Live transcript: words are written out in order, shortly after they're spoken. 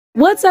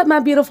What's up, my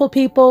beautiful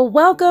people?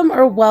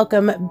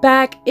 Welcome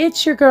back.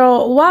 It's your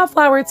girl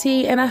Wildflower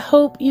T, and I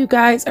hope you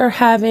guys are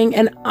having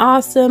an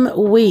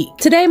awesome week.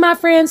 Today, my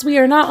friends, we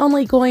are not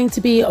only going to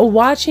be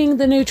watching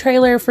the new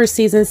trailer for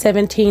season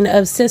 17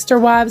 of Sister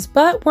Wives,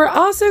 but we're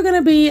also going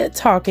to be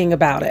talking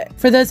about it.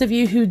 For those of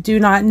you who do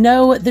not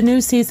know, the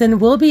new season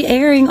will be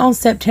airing on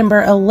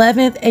September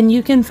 11th, and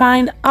you can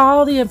find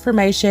all the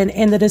information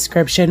in the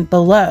description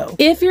below.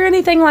 If you're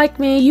anything like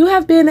me, you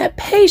have been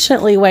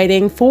patiently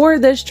waiting for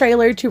this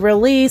trailer to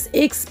release,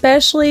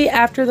 especially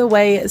after the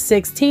way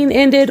 16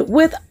 ended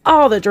with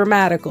all the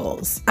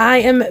dramaticals. I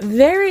am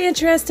very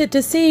interested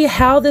to see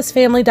how this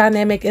family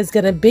dynamic is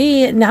going to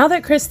be now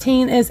that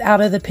Christine is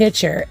out of the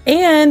picture.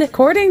 And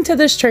according to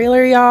this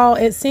trailer, y'all,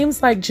 it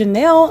seems like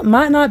Janelle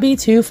might not be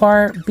too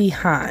far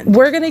behind.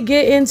 We're going to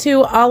get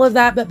into all of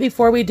that, but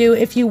before we do,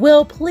 if you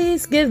will,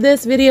 please give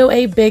this video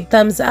a big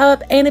thumbs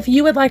up. And if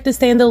you would like to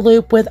stay in the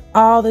loop with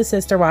all the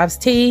Sister Wives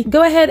tea,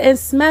 go ahead and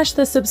smash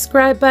the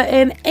subscribe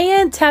button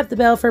and tap the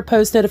bell for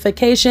post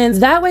notifications.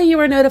 That way you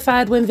are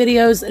notified when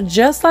videos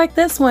just like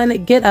this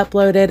one get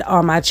uploaded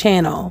on my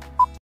channel.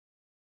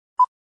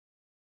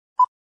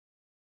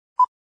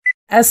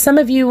 As some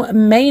of you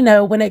may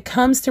know, when it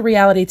comes to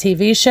reality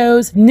TV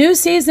shows, new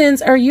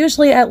seasons are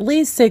usually at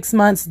least 6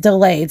 months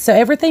delayed. So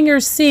everything you're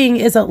seeing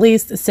is at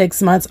least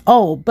 6 months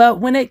old.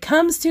 But when it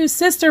comes to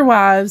Sister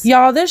Wives,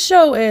 y'all, this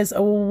show is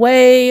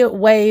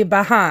way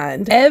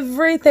behind.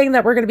 Everything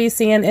that we're going to be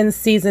seeing in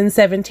season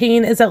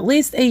 17 is at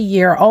least a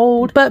year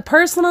old. But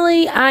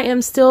personally, I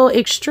am still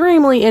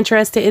extremely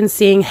interested in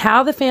seeing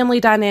how the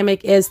family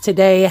dynamic is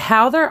today,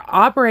 how they're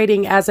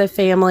operating as a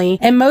family,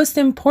 and most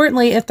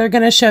importantly, if they're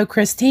going to show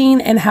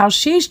Christine and how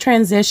she's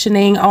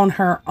transitioning on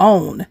her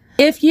own.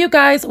 If you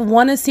guys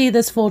want to see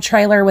this full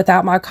trailer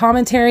without my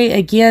commentary,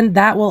 again,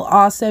 that will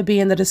also be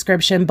in the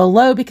description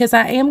below because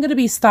I am going to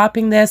be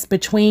stopping this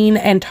between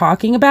and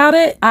talking about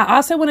it. I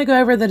also want to go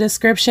over the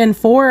description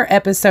for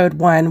episode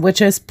 1,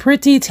 which is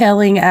pretty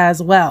telling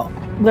as well.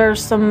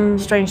 There's some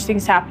strange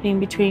things happening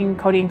between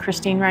Kody and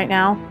Christine right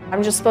now.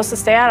 I'm just supposed to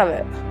stay out of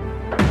it.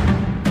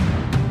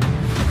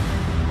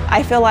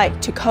 I feel like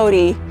to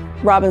Kody,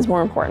 Robin's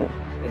more important.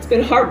 It's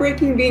been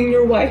heartbreaking being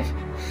your wife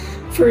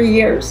for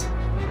years.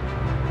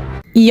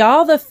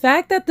 Y'all, the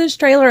fact that this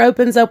trailer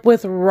opens up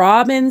with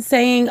Robin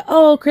saying,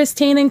 oh,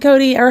 Christine and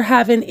Kody are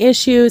having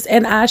issues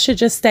and I should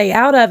just stay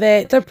out of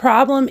it. The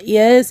problem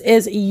is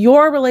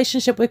your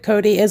relationship with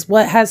Kody is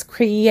what has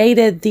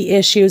created the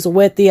issues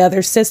with the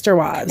other Sister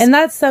Wives. And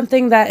that's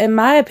something that, in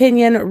my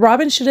opinion,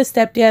 Robin should have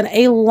stepped in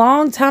a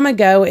long time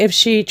ago if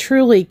she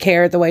truly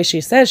cared the way she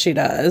says she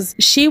does.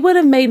 She would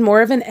have made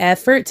more of an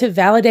effort to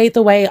validate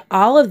the way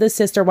all of the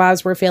Sister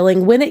Wives were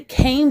feeling when it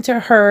came to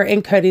her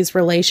and Kody's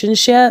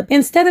relationship,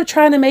 instead of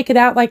trying to make it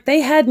out like they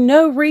had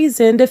no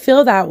reason to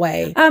feel that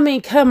way. I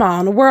mean, come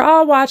on, we're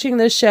all watching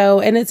this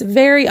show and it's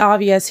very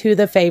obvious who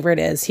the favorite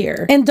is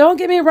here. And don't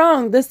get me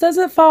wrong, this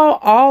doesn't fall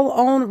all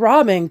on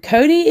Robin.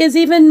 Kody is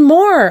even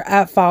more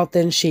at fault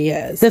than she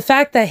is. The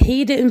fact that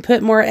he didn't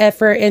put more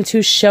effort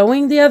into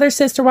showing the other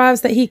Sister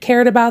Wives that he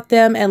cared about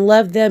them and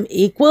loved them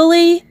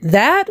equally,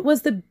 that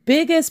was the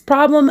biggest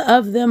problem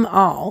of them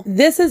all.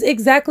 This is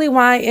exactly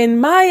why, in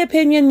my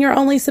opinion, you're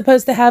only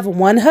supposed to have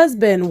one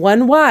husband,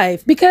 one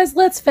wife, because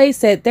let's face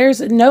it,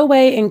 there's no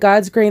way in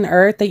God's green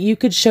earth that you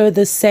could show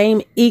the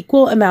same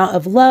equal amount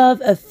of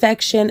love,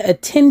 affection,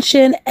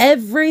 attention,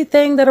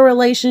 everything that a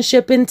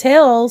relationship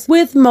entails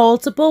with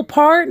multiple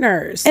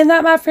partners. And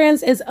that, my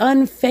friends, is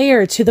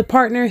unfair to the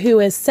partner who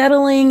is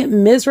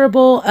settling,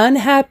 miserable,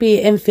 unhappy,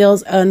 and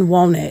feels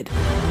unwanted.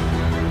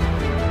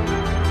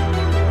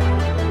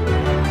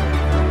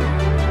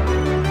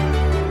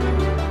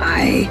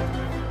 I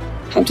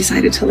have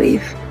decided to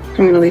leave. I'm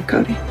going to leave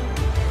Kody.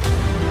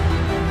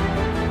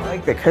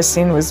 That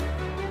Christine was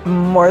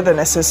more than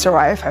a sister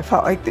wife. I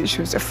felt like that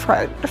she was a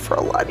friend for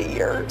a lot of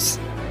years.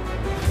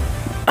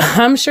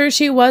 I'm sure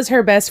she was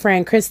her best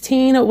friend.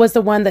 Christine was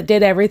the one that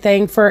did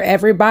everything for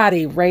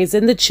everybody,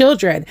 raising the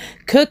children,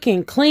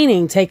 cooking,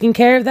 cleaning, taking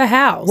care of the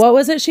house. What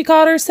was it she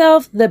called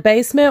herself? The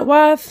basement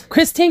wife?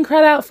 Christine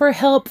cried out for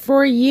help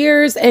for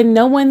years and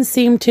no one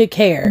seemed to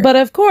care. But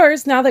of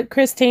course, now that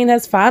Christine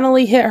has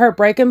finally hit her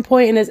breaking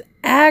point and is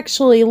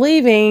actually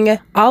leaving,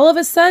 all of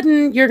a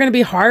sudden you're going to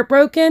be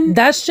heartbroken.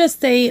 That's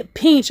just a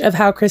pinch of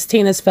how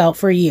Christine has felt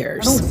for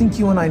years. I don't think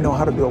you and I know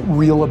how to be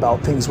real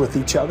about things with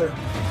each other.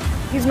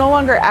 He's no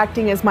longer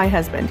acting as my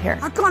husband here.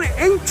 I've gone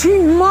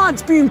 18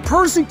 months being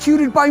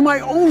persecuted by my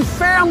own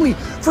family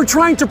for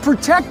trying to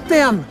protect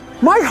them.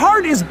 My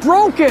heart is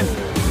broken.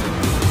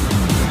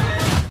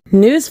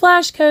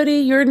 Newsflash,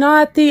 Kody, you're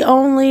not the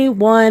only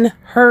one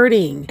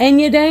hurting. And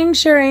you dang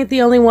sure ain't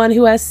the only one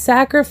who has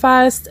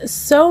sacrificed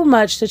so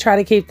much to try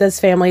to keep this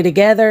family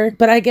together.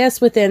 But I guess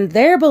within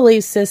their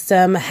belief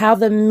system, how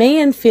the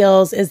man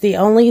feels is the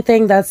only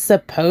thing that's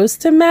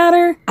supposed to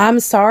matter. I'm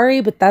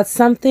sorry, but that's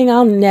something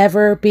I'll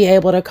never be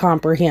able to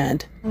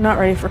comprehend. I'm not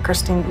ready for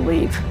Christine to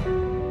leave.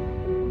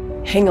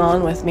 Hang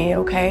on with me,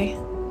 okay?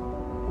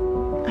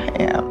 I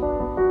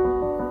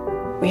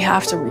am. We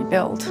have to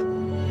rebuild.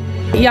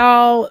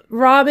 Y'all,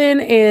 Robin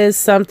is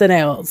something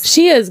else.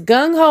 She is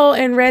gung-ho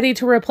and ready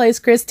to replace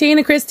Christine,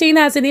 and Christine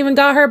hasn't even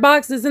got her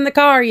boxes in the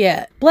car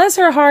yet. Bless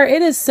her heart,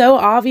 it is so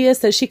obvious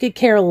that she could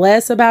care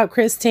less about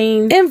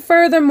Christine. And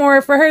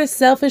furthermore, for her to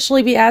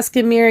selfishly be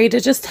asking Mary to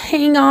just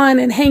hang on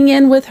and hang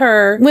in with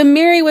her when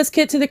Mary was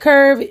kicked to the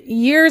curb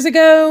years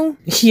ago,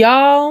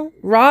 y'all,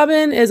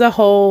 Robin is a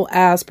whole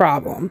ass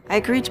problem. I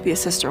agreed to be a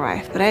sister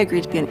wife, but I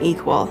agreed to be an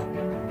equal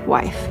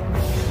wife.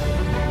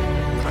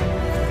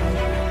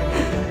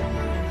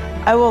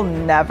 I will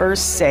never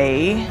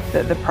say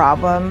that the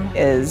problem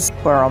is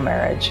plural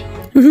marriage.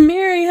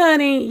 Mary,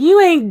 honey,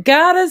 you ain't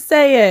gotta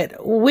say it.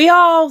 We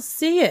all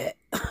see it.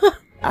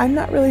 I'm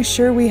not really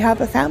sure we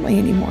have a family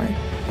anymore.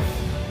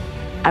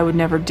 I would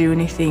never do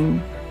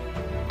anything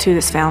to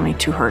this family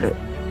to hurt it.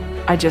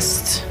 I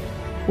just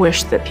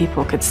wish that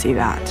people could see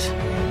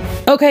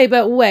that. Okay,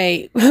 but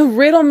wait,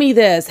 riddle me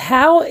this.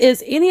 How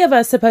is any of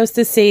us supposed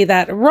to see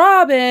that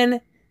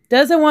Robin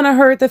doesn't want to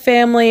hurt the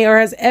family or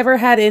has ever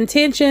had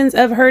intentions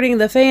of hurting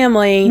the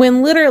family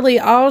when literally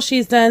all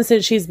she's done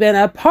since she's been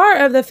a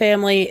part of the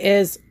family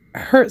is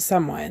hurt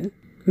someone?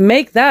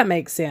 Make that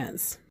make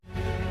sense.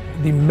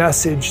 The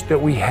message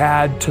that we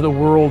had to the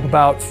world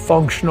about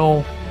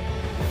functional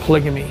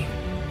polygamy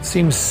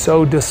seems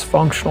so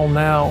dysfunctional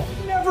now.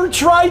 Never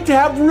tried to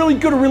have a really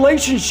good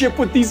relationship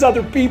with these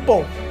other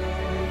people.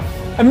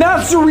 And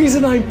that's the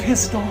reason I'm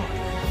pissed off.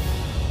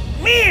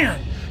 Man!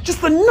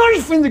 Just the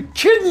knife in the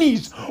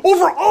kidneys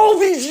over all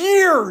these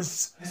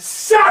years. The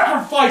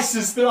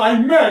sacrifices that I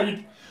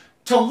made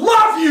to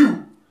love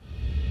you.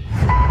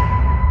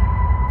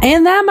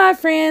 And that, my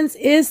friends,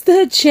 is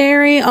the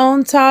cherry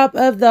on top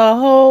of the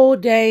whole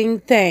dang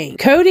thing.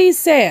 Kody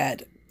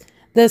said,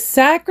 "The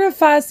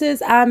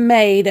sacrifices I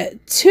made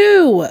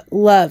to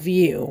love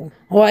you."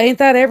 Well, ain't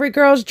that every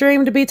girl's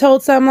dream to be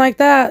told something like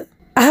that?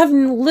 I've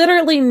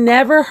literally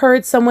never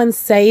heard someone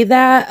say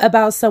that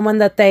about someone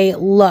that they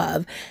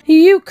love.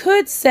 You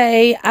could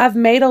say, I've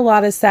made a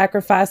lot of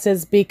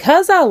sacrifices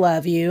because I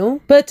love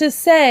you, but to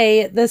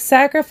say the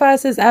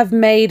sacrifices I've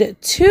made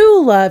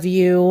to love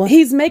you,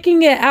 he's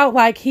making it out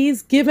like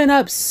he's given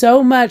up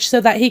so much so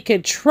that he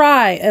could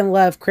try and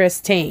love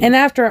Christine. And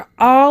after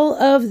all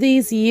of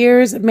these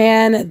years,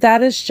 man,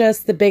 that is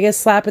just the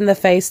biggest slap in the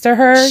face to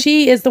her.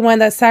 She is the one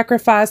that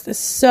sacrificed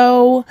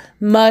so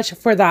much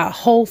for that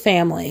whole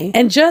family.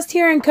 And just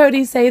hearing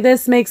Kody say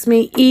this makes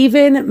me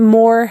even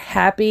more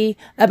happy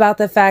about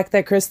the fact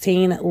that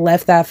Christine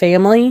left that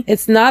family.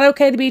 It's not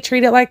okay to be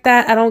treated like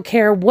that. I don't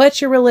care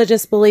what your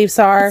religious beliefs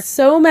are. It's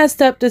so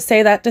messed up to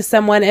say that to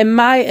someone. In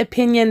my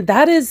opinion,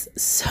 that is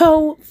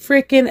so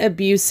freaking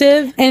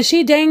abusive. And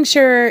she dang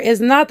sure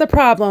is not the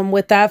problem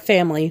with that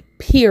family.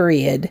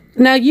 Period.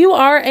 Now, you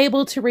are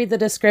able to read the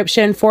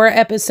description for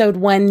episode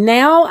 1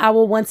 now. I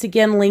will once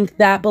again link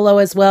that below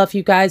as well if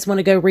you guys want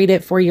to go read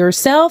it for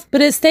yourself.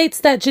 But it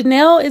states that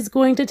Janelle is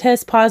going to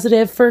test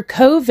positive for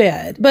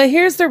COVID. But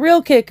here's the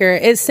real kicker.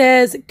 It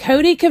says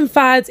Kody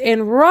confides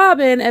in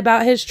Robin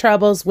about his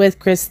troubles with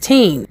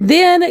Christine.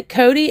 Then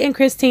Kody and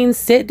Christine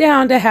sit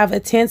down to have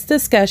a tense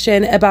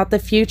discussion about the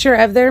future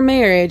of their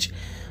marriage,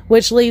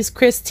 which leaves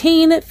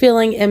Christine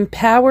feeling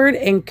empowered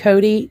and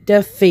Kody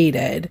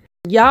defeated.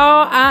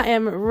 Y'all, I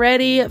am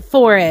ready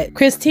for it.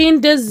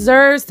 Christine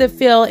deserves to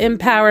feel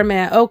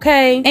empowerment,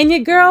 okay? And your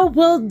girl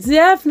will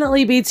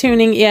definitely be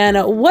tuning in.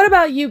 What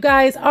about you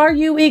guys? Are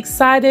you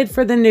excited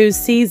for the new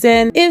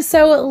season? If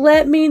so,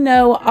 let me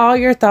know all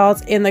your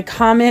thoughts in the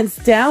comments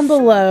down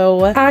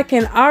below. I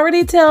can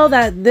already tell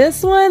that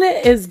this one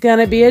is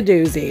gonna be a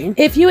doozy.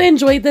 If you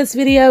enjoyed this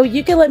video,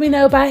 you can let me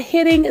know by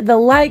hitting the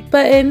like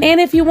button. And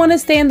if you want to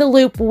stay in the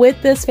loop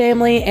with this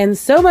family and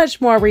so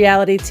much more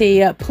reality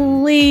tea,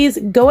 please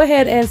go ahead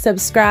and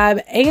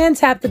subscribe and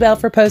tap the bell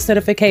for post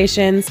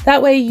notifications.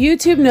 That way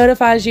YouTube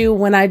notifies you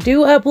when I do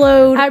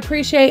upload. I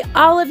appreciate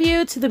all of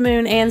you to the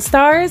moon and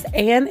stars,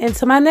 and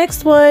until my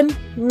next one,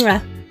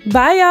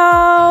 bye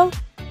y'all.